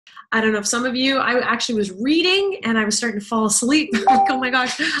I don't know if some of you, I actually was reading and I was starting to fall asleep. Like, oh my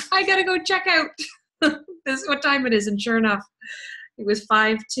gosh, I gotta go check out this is what time it is. And sure enough, it was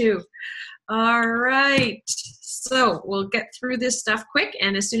 5:02. All right. So we'll get through this stuff quick.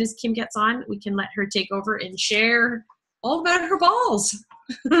 And as soon as Kim gets on, we can let her take over and share all about her balls.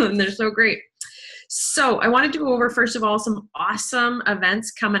 And they're so great. So I wanted to go over, first of all, some awesome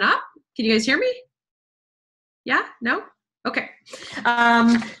events coming up. Can you guys hear me? Yeah? No? Okay.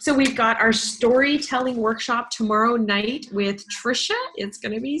 So we've got our storytelling workshop tomorrow night with Trisha. It's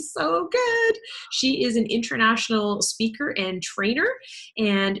going to be so good. She is an international speaker and trainer,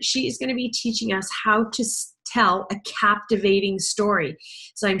 and she is going to be teaching us how to tell a captivating story.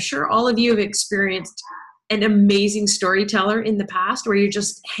 So I'm sure all of you have experienced an amazing storyteller in the past where you're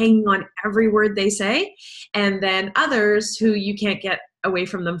just hanging on every word they say, and then others who you can't get away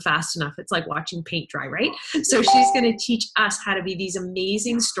from them fast enough. It's like watching paint dry, right? So she's going to teach us how to be these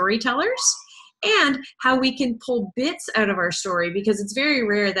amazing storytellers and how we can pull bits out of our story, because it's very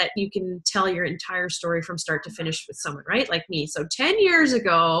rare that you can tell your entire story from start to finish with someone, right? Like me. So 10 years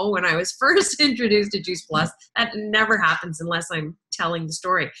ago, when I was first introduced to Juice Plus, that never happens unless I'm telling the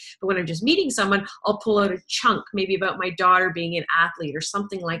story. But when I'm just meeting someone, I'll pull out a chunk, maybe about my daughter being an athlete or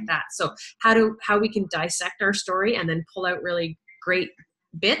something like that. So how we can dissect our story and then pull out really great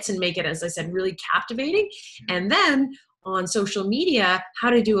bits and make it, as I said, really captivating. And then on social media, how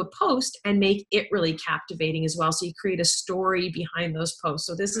to do a post and make it really captivating as well. So you create a story behind those posts.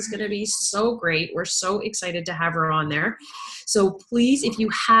 So this is going to be so great. We're so excited to have her on there. So please, if you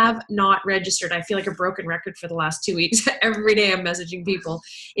have not registered, I feel like a broken record for the last 2 weeks. Every day I'm messaging people.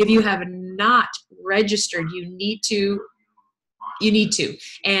 If you have not registered, you need to.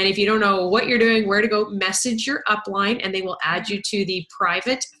 And if you don't know what you're doing, where to go, message your upline and they will add you to the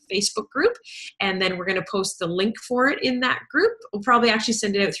private Facebook group. And then we're going to post the link for it in that group. We'll probably actually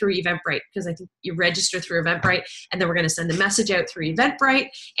send it out through Eventbrite, because I think you register through Eventbrite, and then we're going to send the message out through Eventbrite.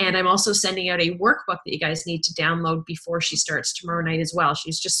 And I'm also sending out a workbook that you guys need to download before she starts tomorrow night as well.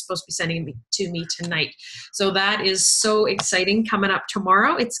 She's just supposed to be sending it to me tonight. So that is so exciting coming up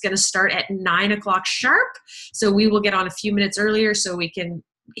tomorrow. It's going to start at 9 o'clock sharp. So we will get on a few minutes earlier so we can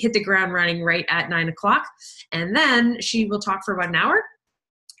hit the ground running right at 9 o'clock. And then she will talk for about an hour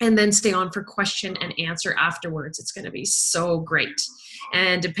and then stay on for question and answer afterwards. It's going to be so great.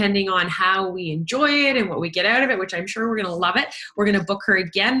 And depending on how we enjoy it and what we get out of it, which I'm sure we're going to love it, we're going to book her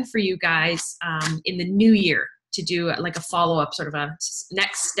again for you guys in the new year to do like a follow-up, sort of a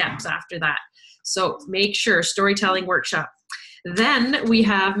next steps after that. So make sure, storytelling workshop. Then we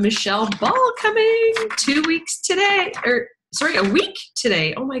have Michelle Ball coming 2 weeks today, or sorry, a week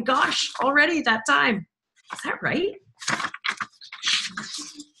today. Oh my gosh, already that time. Is that right?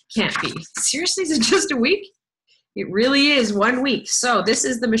 Can't be. Seriously, is it just a week? It really is 1 week. So this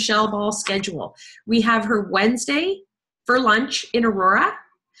is the Michelle Ball schedule. We have her Wednesday for lunch in Aurora,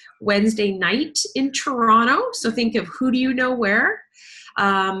 Wednesday night in Toronto. So think of who do you know where.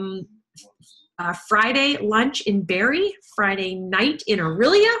 Friday lunch in Barrie, Friday night in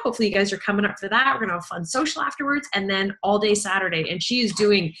Aurelia. Hopefully you guys are coming up for that. We're going to have a fun social afterwards, and then all day Saturday. And she is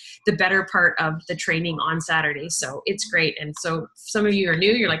doing the better part of the training on Saturday. So it's great. And so some of you are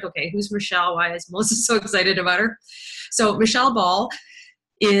new. You're like, okay, who's Michelle? Why is Melissa so excited about her? So Michelle Ball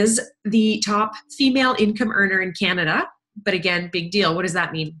is the top female income earner in Canada. But again, big deal. What does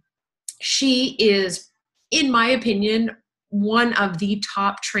that mean? She is, in my opinion, one of the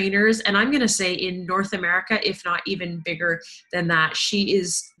top trainers, and I'm going to say in North America, if not even bigger than that. She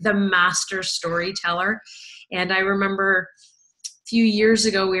is the master storyteller. And I remember a few years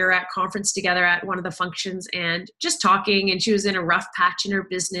ago, we were at conference together at one of the functions and just talking, and she was in a rough patch in her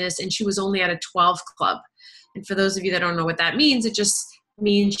business, and she was only at a 12 club. And for those of you that don't know what that means, it just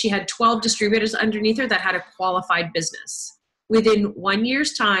means she had 12 distributors underneath her that had a qualified business. Within 1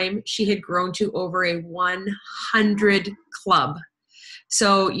 year's time, she had grown to over a 100 club.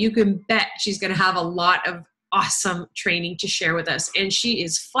 So you can bet she's going to have a lot of awesome training to share with us. And she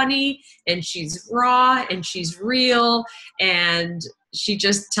is funny, and she's raw, and she's real, and she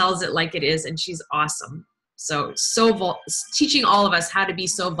just tells it like it is, and she's awesome. So teaching all of us how to be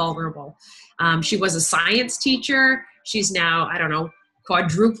so vulnerable. She was a science teacher. She's now, I don't know,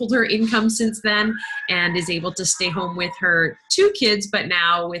 quadrupled her income since then, and is able to stay home with her 2 kids, but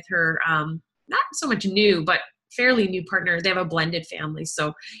now with her not so much new, but fairly new partner. They have a blended family,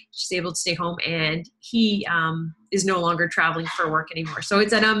 so she's able to stay home, and he is no longer traveling for work anymore. So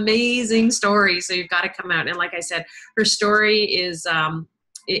it's an amazing story. So you've got to come out. And like I said, her story is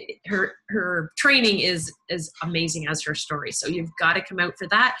her training is as amazing as her story. So you've got to come out for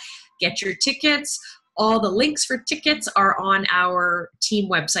that. Get your tickets. All the links for tickets are on our team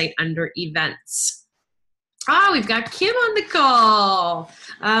website under events. We've got Kim on the call.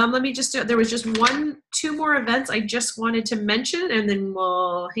 Let me just there was just two more events I just wanted to mention, and then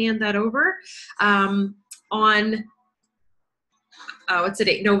we'll hand that over. On what's the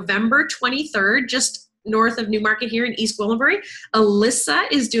date? November 23rd, just north of Newmarket here in East Gwillimbury, Alyssa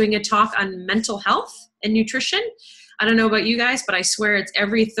is doing a talk on mental health and nutrition. I don't know about you guys, but I swear it's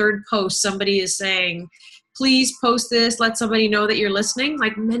every third post somebody is saying, please post this, let somebody know that you're listening.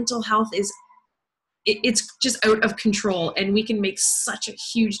 Like, mental health is, it's just out of control, and we can make such a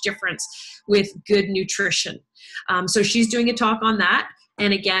huge difference with good nutrition. So she's doing a talk on that.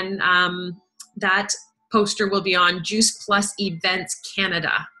 And again, that poster will be on Juice Plus Events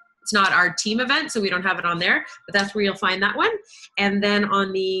Canada. It's not our team event, so we don't have it on there, but that's where you'll find that one. And then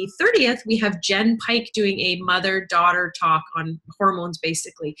on the 30th, we have Jen Pike doing a mother-daughter talk on hormones,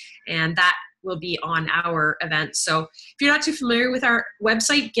 basically, and that will be on our event. So if you're not too familiar with our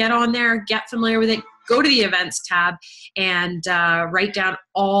website, get on there, get familiar with it, go to the events tab, and write down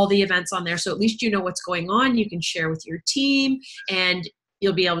all the events on there, so at least you know what's going on. You can share with your team, and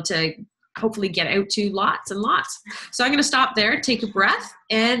you'll be able to hopefully get out to lots and lots. So I'm going to stop there, take a breath.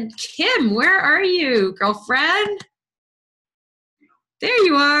 And Kim, where are you, girlfriend? There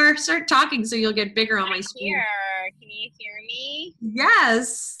you are. Start talking so you'll get bigger on my screen. Here. Can you hear me?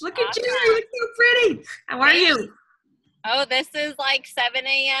 Yes. Look at you. You look so pretty. How are you? Oh, this is like 7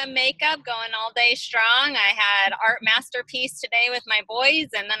 a.m. makeup going all day strong. I had art masterpiece today with my boys,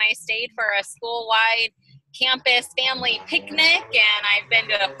 and then I stayed for a school-wide campus family picnic, and I've been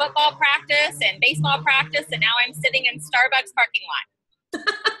to a football practice and baseball practice, and now I'm sitting in Starbucks parking lot.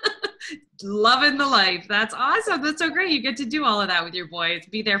 Loving the life. That's awesome. That's so great. You get to do all of that with your boys.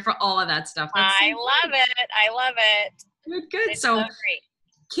 Be there for all of that stuff. I love it. I love it. Good. It's so great.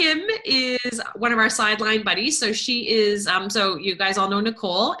 Kim is one of our sideline buddies. So she is, so you guys all know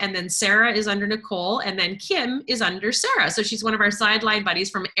Nicole, and then Sarah is under Nicole, and then Kim is under Sarah. So she's one of our sideline buddies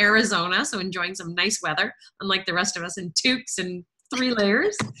from Arizona. So enjoying some nice weather, unlike the rest of us in toques and 3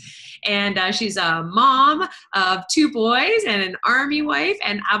 layers. And she's a mom of 2 boys and an army wife,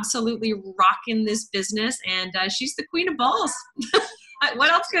 and absolutely rocking this business. And she's the queen of balls.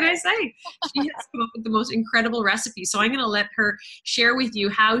 What else could I say? She has come up with the most incredible recipes. So I'm going to let her share with you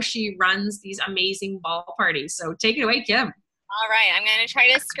how she runs these amazing ball parties. So take it away, Kim. All right. I'm going to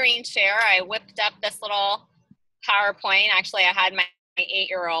try to screen share. I whipped up this little PowerPoint. Actually, I had my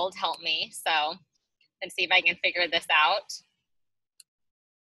 8-year-old help me. So let's see if I can figure this out.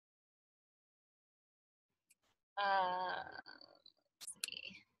 Let's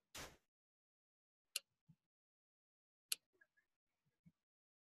see.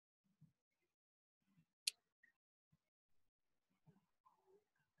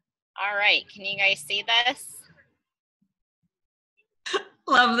 All right, can you guys see this?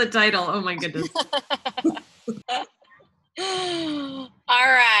 Love the title. Oh my goodness. All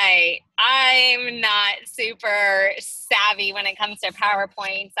right, I'm not super savvy when it comes to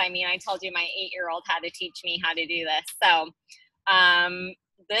PowerPoints. I mean, I told you my 8-year-old had to teach me how to do this. So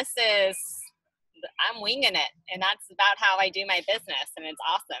this is, I'm winging it, and that's about how I do my business, and it's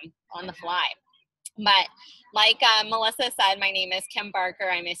awesome on the fly. But like Melissa said, my name is Kim Barker.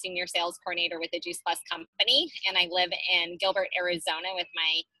 I'm a senior sales coordinator with the Juice Plus company, and I live in Gilbert, Arizona with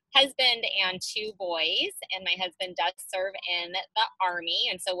my husband and 2 boys. And my husband does serve in the Army,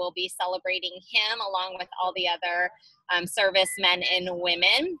 and so we'll be celebrating him along with all the other servicemen and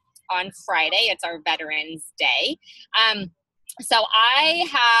women on Friday. It's our Veterans Day. So I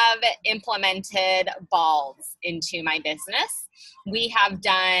have implemented balls into my business. We have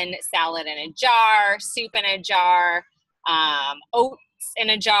done salad in a jar, soup in a jar, oats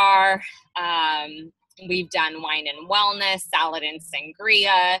in a jar. We've done wine and wellness, salad and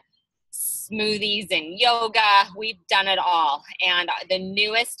sangria, smoothies and yoga. We've done it all. And the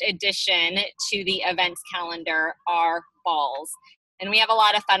newest addition to the events calendar are balls. And we have a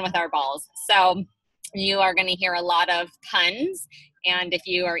lot of fun with our balls. So you are going to hear a lot of puns. And if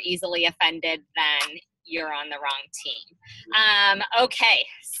you are easily offended, then you're on the wrong team. Okay,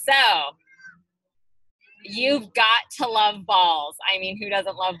 so you've got to love balls. I mean, who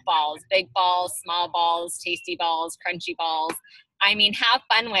doesn't love balls? Big balls, small balls, tasty balls, crunchy balls. I mean, have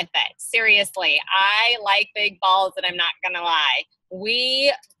fun with it. Seriously, I like big balls, and I'm not going to lie.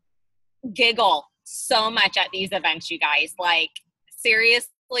 We giggle so much at these events, you guys. Like,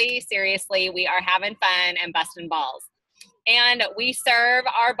 seriously, we are having fun and busting balls. And we serve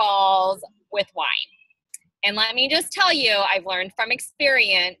our balls with wine. And let me just tell you, I've learned from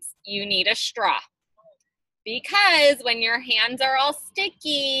experience, you need a straw. Because when your hands are all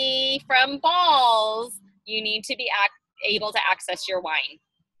sticky from balls, you need to be able to access your wine.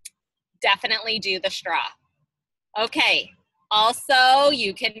 Definitely do the straw. Okay, also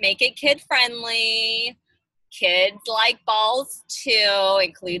you can make it kid friendly. Kids like balls too,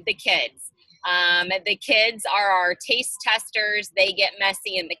 include the kids. The kids are our taste testers. They get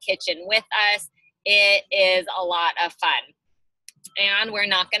messy in the kitchen with us. It is a lot of fun. And we're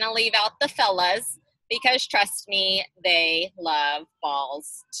not going to leave out the fellas because trust me, they love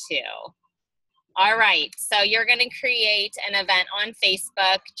balls too. All right, so you're going to create an event on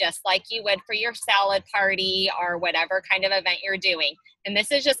Facebook just like you would for your salad party or whatever kind of event you're doing. And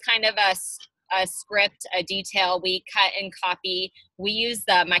this is just kind of a script, a detail we cut and copy. We use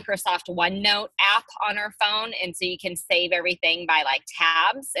the Microsoft OneNote app on our phone, and so you can save everything by like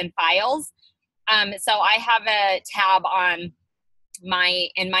tabs and files. So I have a tab on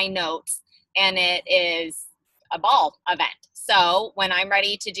in my notes, and it is a ball event. So when I'm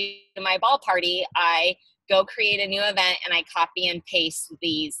ready to do my ball party, I go create a new event and I copy and paste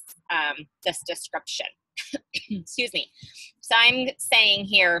this description. Excuse me. So I'm saying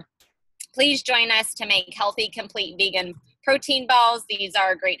here, please join us to make healthy, complete vegan protein balls. These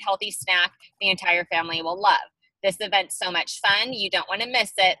are a great healthy snack the entire family will love. This event's so much fun. You don't want to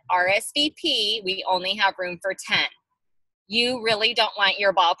miss it. RSVP, we only have room for 10. You really don't want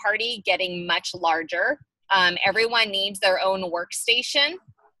your ball party getting much larger. Everyone needs their own workstation,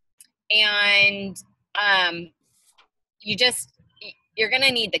 and you're going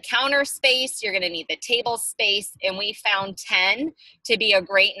to need the counter space, you're going to need the table space, and we found 10 to be a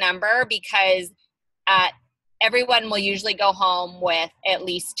great number because everyone will usually go home with at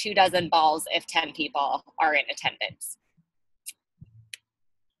least 2 dozen balls if 10 people are in attendance.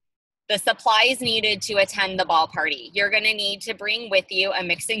 The supplies needed to attend the ball party. You're going to need to bring with you a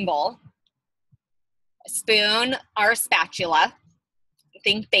mixing bowl, a spoon or spatula.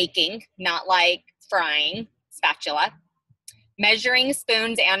 Think baking, not like frying, spatula. Measuring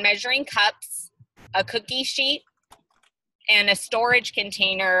spoons and measuring cups, a cookie sheet, and a storage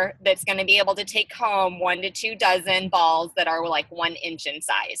container that's going to be able to take home 1 to 2 dozen balls that are like 1 inch in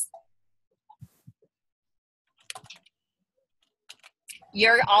size.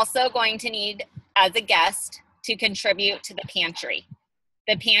 You're also going to need, as a guest, to contribute to the pantry.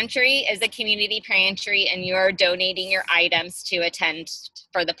 The pantry is a community pantry, and you're donating your items to attend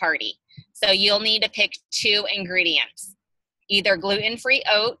for the party. So you'll need to pick 2 ingredients, either gluten-free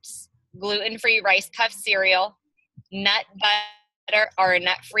oats, gluten-free rice puff cereal, nut butter or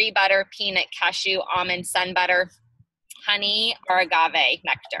nut-free butter, peanut, cashew, almond, sun butter, honey, or agave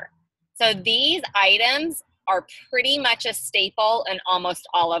nectar. So these items are pretty much a staple in almost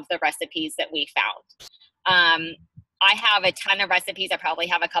all of the recipes that we found. I have a ton of recipes. I probably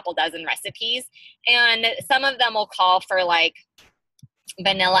have a couple dozen recipes, and some of them will call for like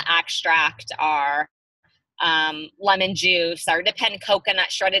vanilla extract or lemon juice, or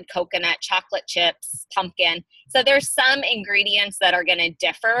coconut, shredded coconut, chocolate chips, pumpkin. So there's some ingredients that are going to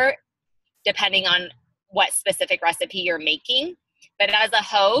differ depending on what specific recipe you're making. But as a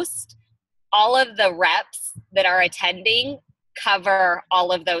host, all of the reps that are attending cover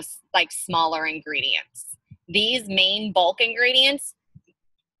all of those like smaller ingredients. These main bulk ingredients,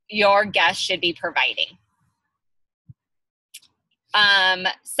 your guests should be providing.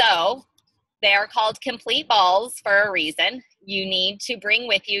 So they are called complete balls for a reason. You need to bring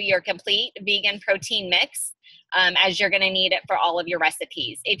with you your complete vegan protein mix, as you're going to need it for all of your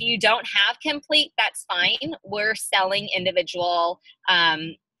recipes. If you don't have complete, that's fine. We're selling individual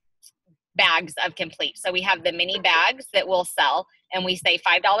bags of complete. So we have the mini bags that we'll sell, and we say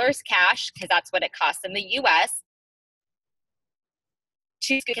 $5 cash because that's what it costs in the US.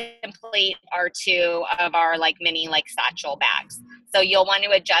 2 complete are 2 of our like mini like satchel bags. So you'll want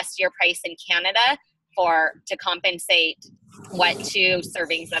to adjust your price in Canada to compensate what 2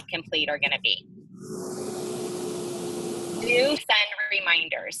 servings of complete are going to be. Do send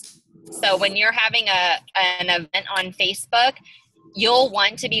reminders. So when you're having an event on Facebook, you'll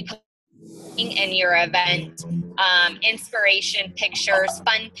want to be posting in your event inspiration pictures,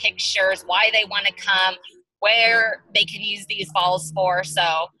 fun pictures, why they want to come, where they can use these balls for.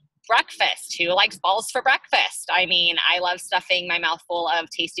 So breakfast, who likes balls for breakfast? I mean, I love stuffing my mouth full of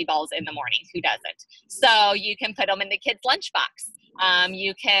tasty balls in the morning. Who doesn't? So you can put them in the kids' lunchbox.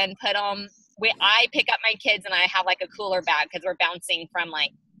 You can put them, I pick up my kids and I have like a cooler bag because we're bouncing from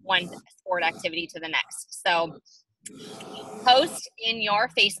like one sport activity to the next. So post in your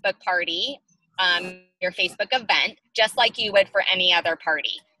Facebook party, your Facebook event, just like you would for any other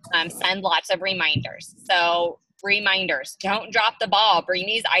party. Send lots of reminders. So reminders. Don't drop the ball. Bring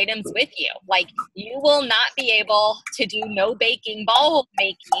these items with you. Like, you will not be able to do no baking, ball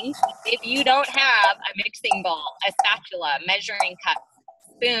making, if you don't have a mixing bowl, a spatula, measuring cup,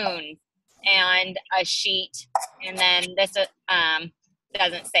 spoons, and a sheet. And then this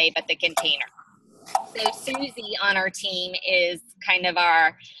doesn't say, but the container. So Susie on our team is kind of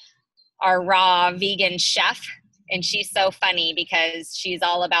our raw vegan chef. And she's so funny because she's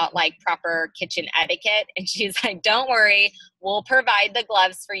all about like proper kitchen etiquette. And she's like, don't worry, we'll provide the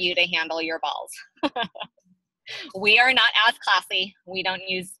gloves for you to handle your balls. We are not as classy. We don't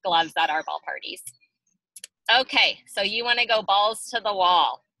use gloves at our ball parties. Okay, so you want to go balls to the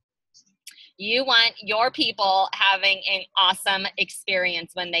wall. You want your people having an awesome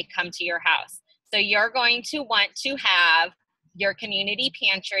experience when they come to your house. So you're going to want to have your community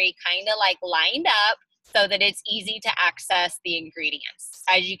pantry kind of like lined up so that it's easy to access the ingredients.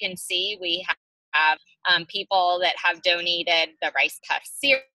 As you can see, we have people that have donated the Rice Puff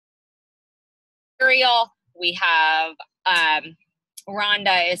cereal. We have,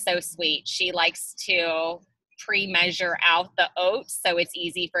 Rhonda is so sweet. She likes to pre-measure out the oats so it's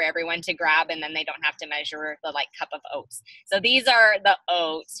easy for everyone to grab, and then they don't have to measure the like cup of oats. So these are the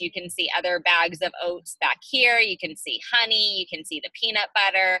oats. You can see other bags of oats back here. You can see honey. You can see the peanut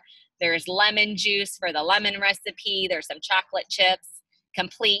butter. There's lemon juice for the lemon recipe. There's some chocolate chips.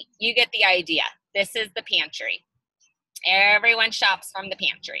 Complete. You get the idea. This is the pantry. Everyone shops from the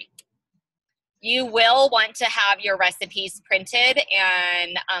pantry. You will want to have your recipes printed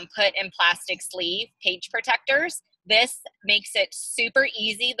and put in plastic sleeve page protectors. This makes it super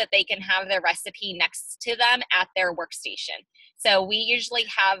easy that they can have their recipe next to them at their workstation. So we usually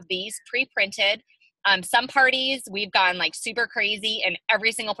have these pre-printed. Some parties, we've gone like super crazy and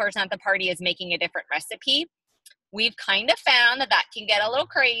every single person at the party is making a different recipe. We've kind of found that that can get a little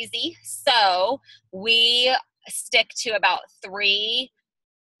crazy. So we stick to about 3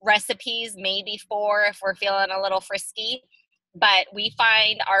 recipes, maybe 4 if we're feeling a little frisky, but we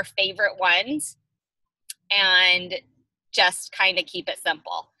find our favorite ones and just kind of keep it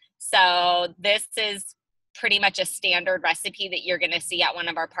simple. So this is pretty much a standard recipe that you're going to see at one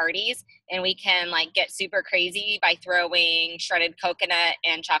of our parties, and we can like get super crazy by throwing shredded coconut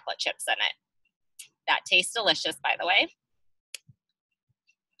and chocolate chips in it. That tastes delicious, by the way.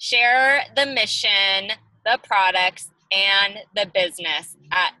 Share the mission, the products, and the business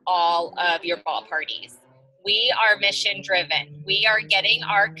at all of your ball parties. We are mission driven. We are getting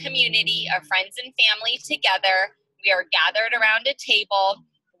our community of friends and family together. We are gathered around a table.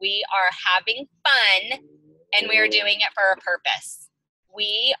 We are having fun, and we are doing it for a purpose.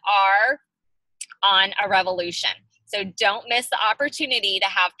 We are on a revolution. So don't miss the opportunity to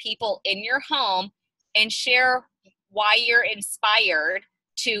have people in your home and share why you're inspired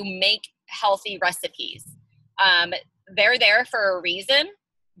to make healthy recipes. They're there for a reason.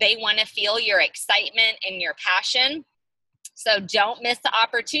 They want to feel your excitement and your passion. So don't miss the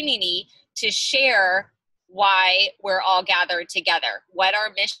opportunity to share why we're all gathered together, what our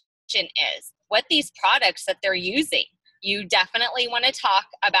mission is, what these products that they're using. You definitely want to talk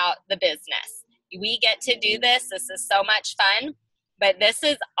about the business. We get to do this. This is so much fun, but this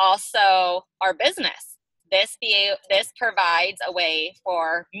is also our business. This provides a way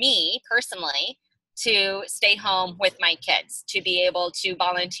for me personally to stay home with my kids, to be able to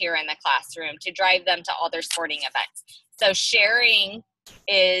volunteer in the classroom, to drive them to all their sporting events. So sharing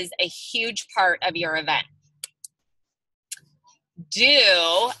is a huge part of your event.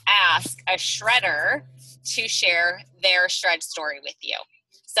 Do ask a shredder to share their shred story with you.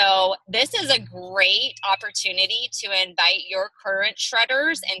 So this is a great opportunity to invite your current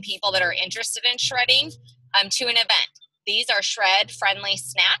shredders and people that are interested in shredding to an event. These are shred-friendly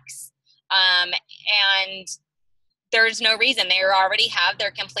snacks, and there's no reason. They already have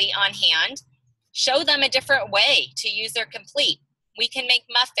their complete on hand. Show them a different way to use their complete. We can make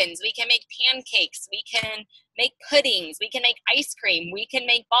muffins. We can make pancakes. We can make puddings. We can make ice cream. We can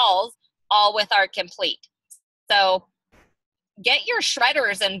make balls, all with our complete. So get your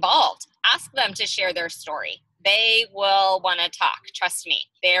shredders involved. Ask them to share their story. They will want to talk. Trust me.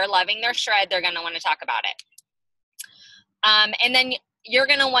 They're loving their shred. They're going to want to talk about it. And then you're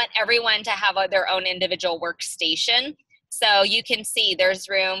going to want everyone to have their own individual workstation. So you can see there's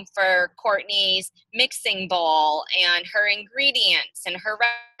room for Courtney's mixing bowl and her ingredients and her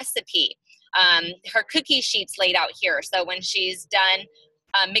recipe. Her cookie sheet's laid out here. So when she's done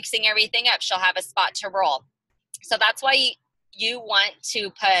mixing everything up, she'll have a spot to roll. So that's why you want to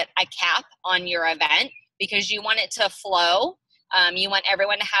put a cap on your event, because you want it to flow. You want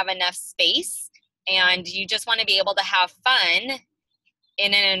everyone to have enough space, and you just want to be able to have fun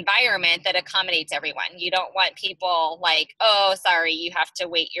in an environment that accommodates everyone. You don't want people like, oh, sorry, you have to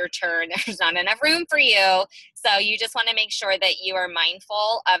wait your turn. There's not enough room for you. So you just want to make sure that you are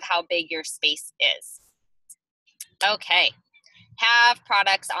mindful of how big your space is. Okay. Have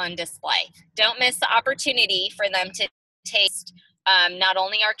products on display. Don't miss the opportunity for them to taste not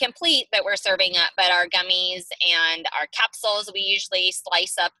only our complete that we're serving up, but our gummies and our capsules. We usually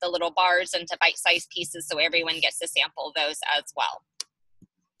slice up the little bars into bite-sized pieces so everyone gets to sample those as well.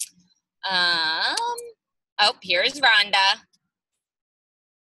 Oh, here's Rhonda.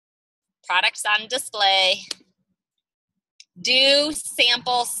 Products on display. Do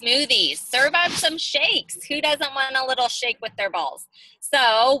sample smoothies. Serve up some shakes. Who doesn't want a little shake with their balls?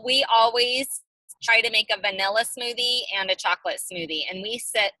 So we always try to make a vanilla smoothie and a chocolate smoothie. And we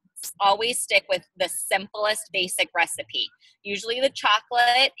always stick with the simplest basic recipe. Usually the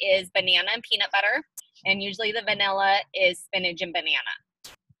chocolate is banana and peanut butter. And usually the vanilla is spinach and banana.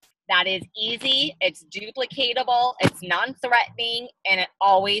 That is easy, it's duplicatable, it's non-threatening, and it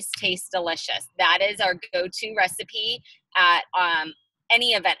always tastes delicious. That is our go-to recipe at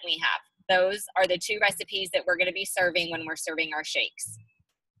any event we have. Those are the two recipes that we're gonna be serving when we're serving our shakes.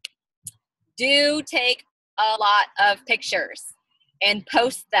 Do take a lot of pictures and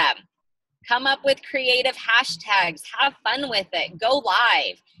post them. Come up with creative hashtags, have fun with it, go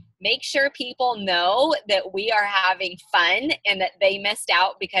live. Make sure people know that we are having fun and that they missed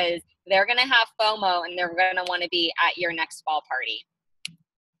out because they're going to have FOMO and they're going to want to be at your next ball party.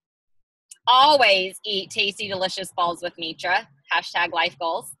 Always eat tasty, delicious balls with Mitra. Hashtag life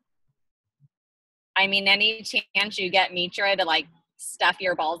goals. I mean, any chance you get Mitra to like stuff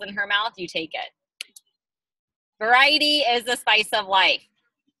your balls in her mouth, you take it. Variety is the spice of life.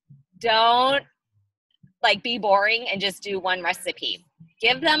 Don't like be boring and just do one recipe.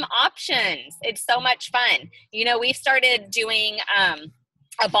 Give them options. It's so much fun. You know, we've started doing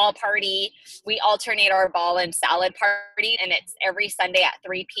a ball party. We alternate our ball and salad party, and it's every Sunday at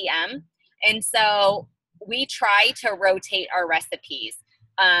 3 p.m. And so we try to rotate our recipes.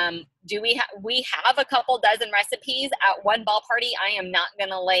 We have a couple dozen recipes at one ball party. I am not going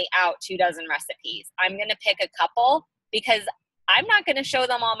to lay out 2 dozen recipes. I'm going to pick a couple because I'm not going to show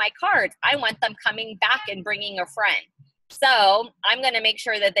them all my cards. I want them coming back and bringing a friend. So I'm going to make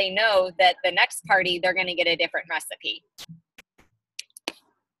sure that they know that the next party, they're going to get a different recipe.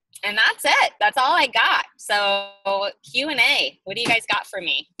 And that's it. That's all I got. So Q&A, what do you guys got for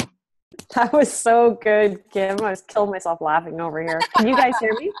me? That was so good, Kim. I was killing myself laughing over here. Can you guys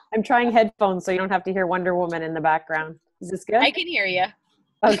hear me? I'm trying headphones so you don't have to hear Wonder Woman in the background. Is this good? I can hear you.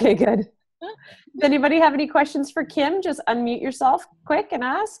 Okay, good. Does anybody have any questions for Kim? Just unmute yourself quick and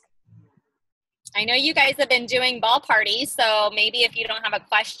ask. I know you guys have been doing ball parties, so maybe if you don't have a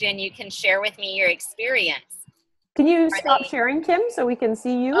question, you can share with me your experience. Can you stop sharing, Kim, so we can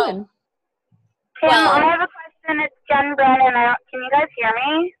see you? Kim, I have a question. It's Jen Brennan. Can you guys hear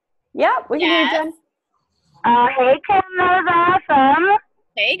me? Yeah, we can hear you, Jen. Hey, Kim, that was awesome.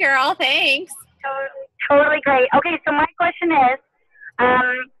 Hey, girl, thanks. Totally great. Okay, so my question is,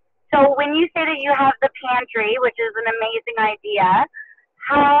 so when you say that you have the pantry, which is an amazing idea,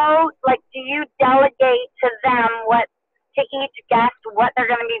 how, do you delegate to them to each guest what they're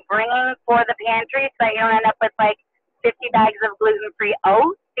going to be bringing for the pantry so that you don't end up with 50 bags of gluten-free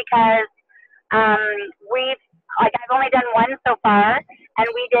oats? Because I've only done one so far, and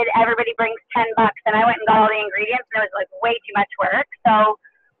we did everybody brings $10, and I went and got all the ingredients, and it was way too much work. So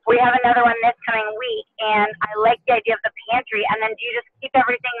we have another one this coming week, and I like the idea of the pantry. And then do you just keep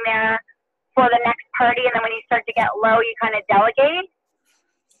everything there for the next party, and then when you start to get low, you kind of delegate?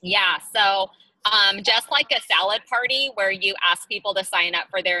 Yeah, so just like a salad party where you ask people to sign up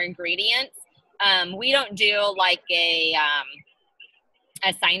for their ingredients, we don't do like a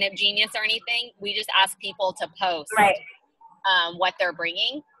Sign Up Genius or anything. We just ask people to post what they're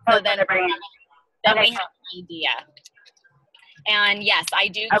bringing. So then we have an idea. And yes, I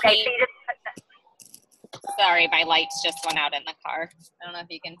do keep... Sorry, my lights just went out in the car. I don't know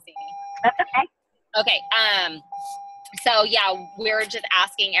if you can see me. That's okay. Okay, so yeah, we're just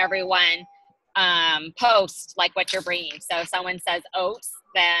asking everyone post what you're bringing. So if someone says oats,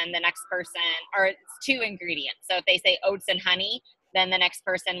 then the next person, or it's 2 ingredients. So if they say oats and honey, then the next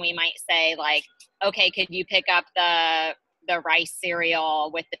person we might say okay, could you pick up the rice cereal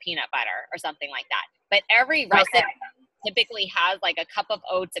with the peanut butter or something like that. But every recipe typically has a cup of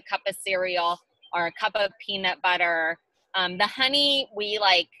oats, a cup of cereal, or a cup of peanut butter. The honey, we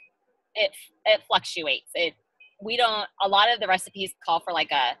it fluctuates. A lot of the recipes call for I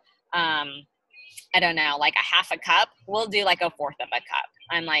don't know, a half a cup. We'll do a fourth of a cup.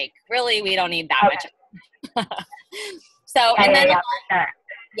 I'm really, we don't need that much. So, and then, yeah, for sure.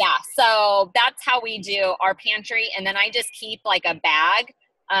 yeah, so that's how we do our pantry. And then I just keep like a bag,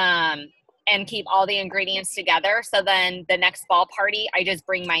 and keep all the ingredients together. So then the next ball party, I just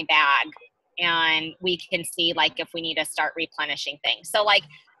bring my bag and we can see like if we need to start replenishing things. So like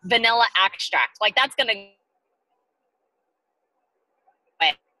vanilla extract, like that's going to,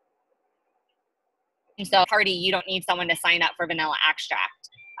 so party, you don't need someone to sign up for vanilla extract.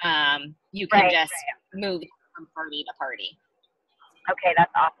 You can just move from party to party. Okay,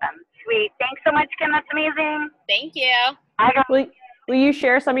 that's awesome. Sweet. Thanks so much, Kim. That's amazing. Thank you. Will you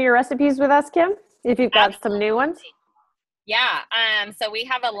share some of your recipes with us, Kim? If you've got some new ones? Yeah. So we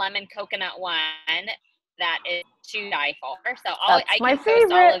have a lemon coconut one that is to die for. So I can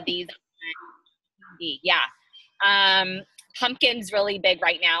post all of these. Yeah. Pumpkin's really big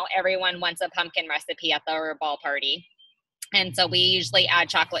right now. Everyone wants a pumpkin recipe at their ball party. And so we usually add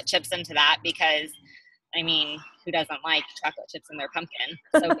chocolate chips into that because, I mean, who doesn't like chocolate chips in their pumpkin?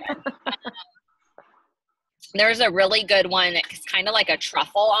 So good. There's a really good one. It's kind of like a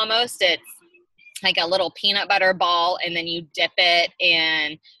truffle almost. It's like a little peanut butter ball, and then you dip it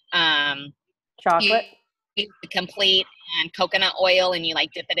in chocolate. You complete and coconut oil, and you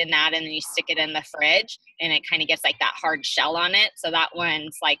like dip it in that, and then you stick it in the fridge, and it kind of gets like that hard shell on it. So that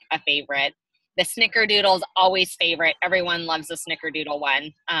one's like a favorite. The Snickerdoodle's always favorite. Everyone loves the Snickerdoodle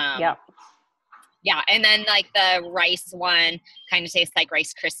one. Yeah, and then like the rice one kind of tastes like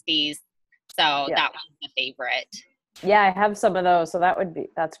Rice Krispies. So that one's the favorite. Yeah, I have some of those. So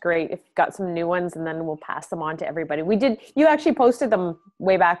that's great. If you've got some new ones, and then we'll pass them on to everybody. You actually posted them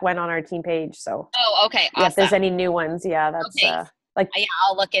way back when on our team page. So. Oh, okay. Awesome. Yeah, if there's any new ones. Yeah, that's yeah,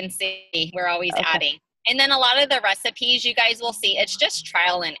 I'll look and see. We're always adding. And then a lot of the recipes you guys will see, it's just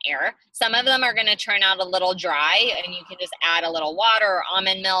trial and error. Some of them are going to turn out a little dry, and you can just add a little water or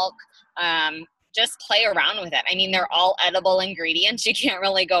almond milk. Just play around with it. I mean, they're all edible ingredients. You can't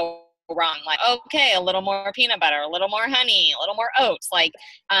really go wrong. Like, okay, a little more peanut butter, a little more honey, a little more oats. Like,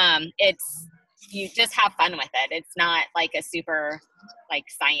 you just have fun with it. It's not like a super like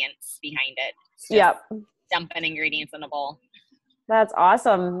science behind it. Dumping ingredients in a bowl. That's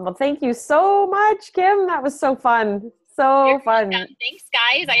awesome. Well, thank you so much, Kim. That was so fun. You're fun. Welcome. Thanks,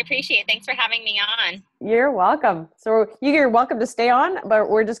 guys. I appreciate it. Thanks for having me on. You're welcome. So you're welcome to stay on, but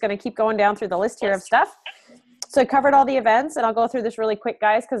we're just going to keep going down through the list here of stuff. So I covered all the events, and I'll go through this really quick,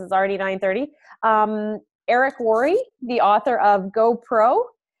 guys, because it's already 9:30. Eric Worre, the author of GoPro,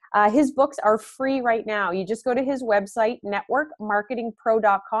 his books are free right now. You just go to his website,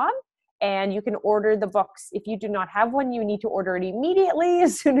 networkmarketingpro.com, and you can order the books. If you do not have one, you need to order it immediately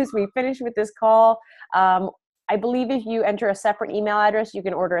as soon as we finish with this call. I believe if you enter a separate email address, you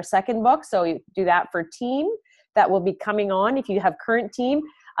can order a second book. So you do that for team that will be coming on. If you have current team,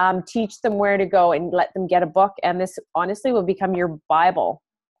 teach them where to go and let them get a book. And this honestly will become your Bible.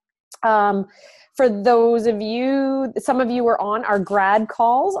 For those of you, some of you were on our grad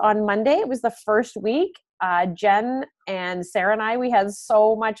calls on Monday. It was the first week. Jen and Sarah and I, we had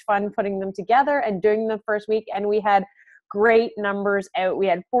so much fun putting them together and doing the first week. And we had great numbers out. We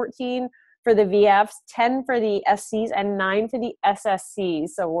had 14 for the VFs, 10 for the SCs, and 9 for the SSCs.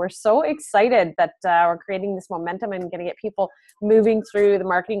 So we're so excited that we're creating this momentum and going to get people moving through the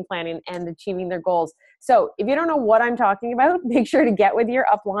marketing planning and achieving their goals. So if you don't know what I'm talking about, make sure to get with your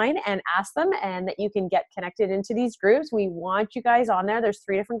upline and ask them, and that you can get connected into these groups. We want you guys on there. There's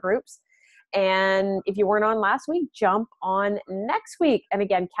 3 different groups. And if you weren't on last week, jump on next week. And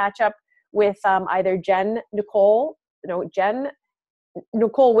again, catch up with either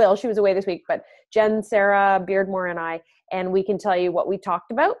Nicole Will, she was away this week, but Jen, Sarah, Beardmore, and I, and we can tell you what we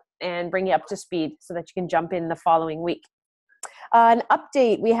talked about and bring you up to speed so that you can jump in the following week. An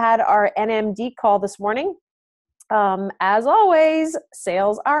update, we had our NMD call this morning. As always,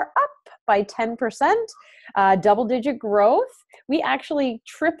 sales are up by 10%, double-digit growth. We actually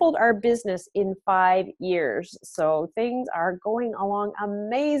tripled our business in 5 years. So things are going along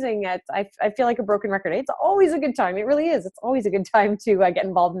amazing. I feel like a broken record. It's always a good time. It really is. It's always a good time to get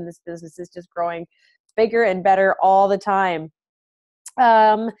involved in this business. It's just growing bigger and better all the time.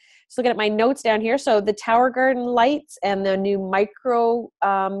 Just looking at my notes down here. So the Tower Garden lights and the new micro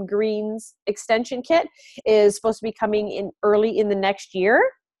greens extension kit is supposed to be coming in early in the next year.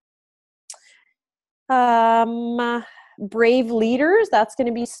 Brave Leaders, that's going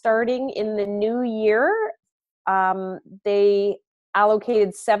to be starting in the new year. They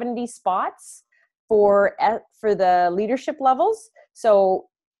allocated 70 spots for the leadership levels. So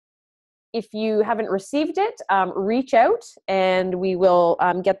if you haven't received it, reach out and we will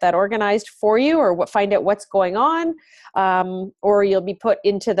get that organized for you, or find out what's going on, or you'll be put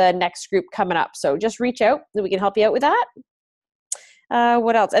into the next group coming up. So just reach out and we can help you out with that.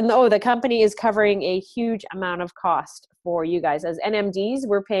 What else? And the company is covering a huge amount of cost for you guys. As NMDs,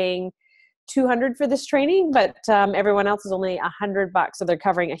 we're paying $200 for this training, but everyone else is only $100. So they're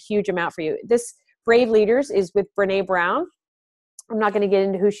covering a huge amount for you. This Brave Leaders is with Brene Brown. I'm not going to get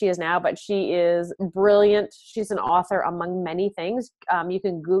into who she is now, but she is brilliant. She's an author among many things. You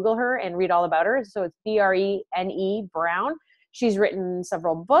can Google her and read all about her. So it's Brene Brown. She's written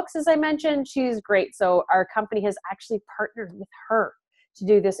several books, as I mentioned. She's great. So our company has actually partnered with her to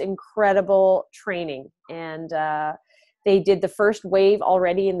do this incredible training. And they did the first wave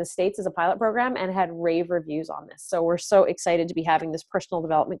already in the States as a pilot program and had rave reviews on this. So we're so excited to be having this personal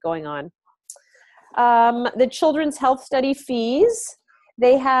development going on. The Children's Health Study fees,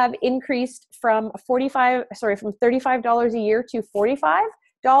 they have increased from $35 a year to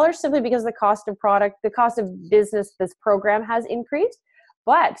 $45, simply because the cost of business, this program has increased,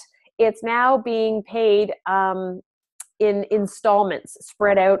 but it's now being paid in installments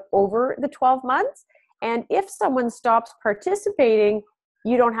spread out over the 12 months. And if someone stops participating,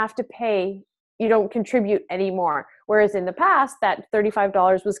 you don't have to pay, you don't contribute anymore. Whereas in the past, that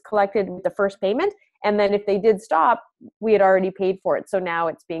 $35 was collected with the first payment. And then if they did stop, we had already paid for it. So now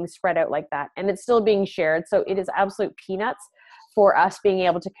it's being spread out like that. And it's still being shared. So it is absolute peanuts for us being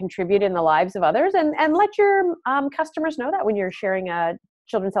able to contribute in the lives of others. And let your customers know that when you're sharing a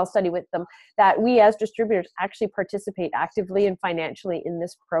Children's Health Study with them, that we as distributors actually participate actively and financially in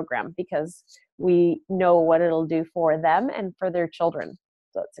this program, because we know what it'll do for them and for their children.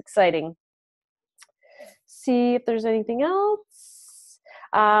 So it's exciting. See if there's anything else.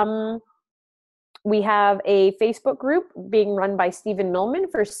 We have a Facebook group being run by Stephen Millman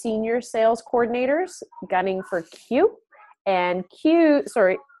for senior sales coordinators, gunning for Q. And Q,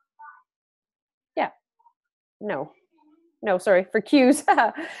 sorry. Yeah. No, sorry, for Q's.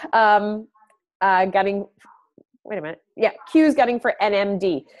 Gunning, wait a minute. Yeah, Q's gunning for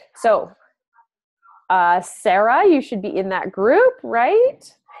NMD. So, Sarah, you should be in that group,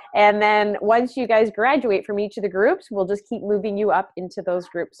 right? And then once you guys graduate from each of the groups, we'll just keep moving you up into those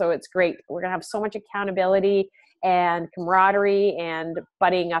groups. So it's great. We're going to have so much accountability and camaraderie and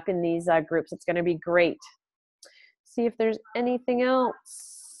buddying up in these groups. It's going to be great. See if there's anything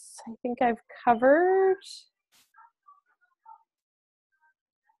else. I think I've covered.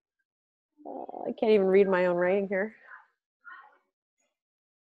 I can't even read my own writing here.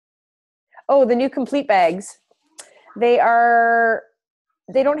 Oh, the new complete bags.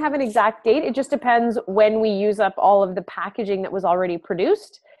 They don't have an exact date. It just depends when we use up all of the packaging that was already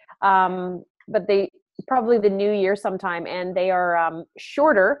produced. But they probably the new year sometime, and they are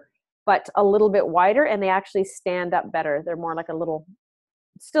shorter, but a little bit wider, and they actually stand up better. They're more like a little,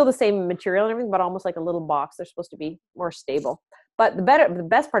 still the same material and everything, but almost like a little box. They're supposed to be more stable. But the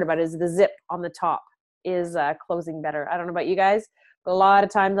best part about it is the zip on the top is closing better. I don't know about you guys, but a lot of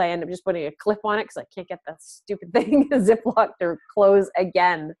times I end up just putting a clip on it because I can't get that stupid thing Ziploc to close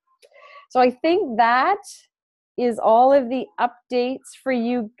again. So I think that is all of the updates for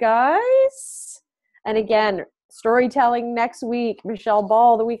you guys. And again, storytelling next week, Michelle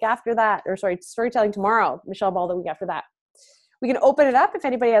Ball the week after that, or sorry, storytelling tomorrow, Michelle Ball the week after that. We can open it up if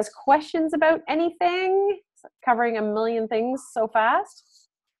anybody has questions about anything. Covering a million things so fast.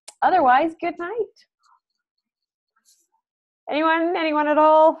 Otherwise, good night. Anyone at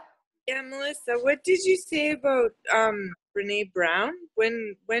all? Yeah, Melissa, what did you say about Brene Brown?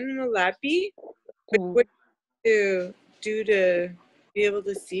 When will that be? What do you do to be able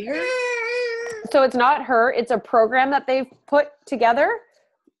to see her? So it's not her. It's a program that they've put together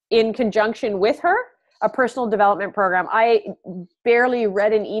in conjunction with her, a personal development program. I barely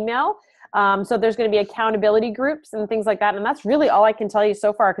read an email. So there's going to be accountability groups and things like that. And that's really all I can tell you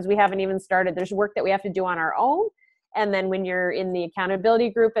so far, because we haven't even started. There's work that we have to do on our own. And then when you're in the accountability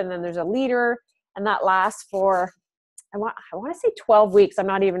group, and then there's a leader, and that lasts for, I want to say 12 weeks. I'm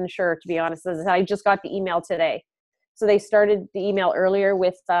not even sure, to be honest. I just got the email today. So they started the email earlier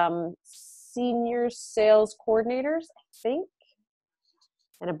with senior sales coordinators, I think,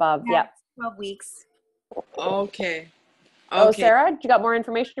 and above. Yeah. 12 weeks. Okay. Oh, Sarah, you got more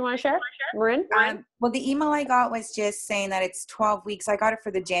information you want to share? Marin? Well, the email I got was just saying that it's 12 weeks. I got it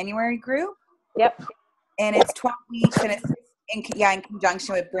for the January group. Yep. And it's 12 weeks, and it's in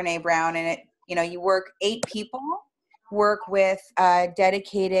conjunction with Brene Brown. And you work 8 people, work with a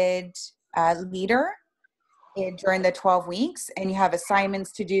dedicated leader, during the 12 weeks, and you have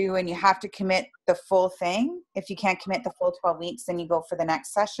assignments to do, and you have to commit the full thing. If you can't commit the full 12 weeks, then you go for the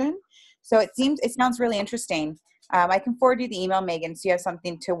next session. So it sounds really interesting. I can forward you the email, Megan, so you have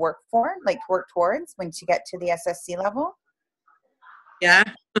something to work for, like to work towards once you get to the SSC level. Yeah.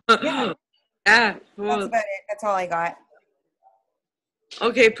 Yeah. Yeah. That's Well, about it. That's all I got.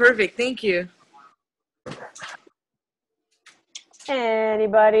 okay, perfect. Thank you.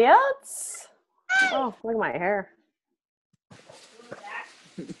 Anybody else? Oh, look at my hair.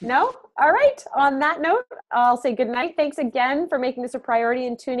 No? All right. On that note, I'll say good night. Thanks again for making this a priority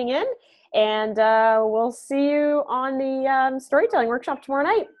and tuning in. And we'll see you on the storytelling workshop tomorrow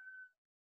night.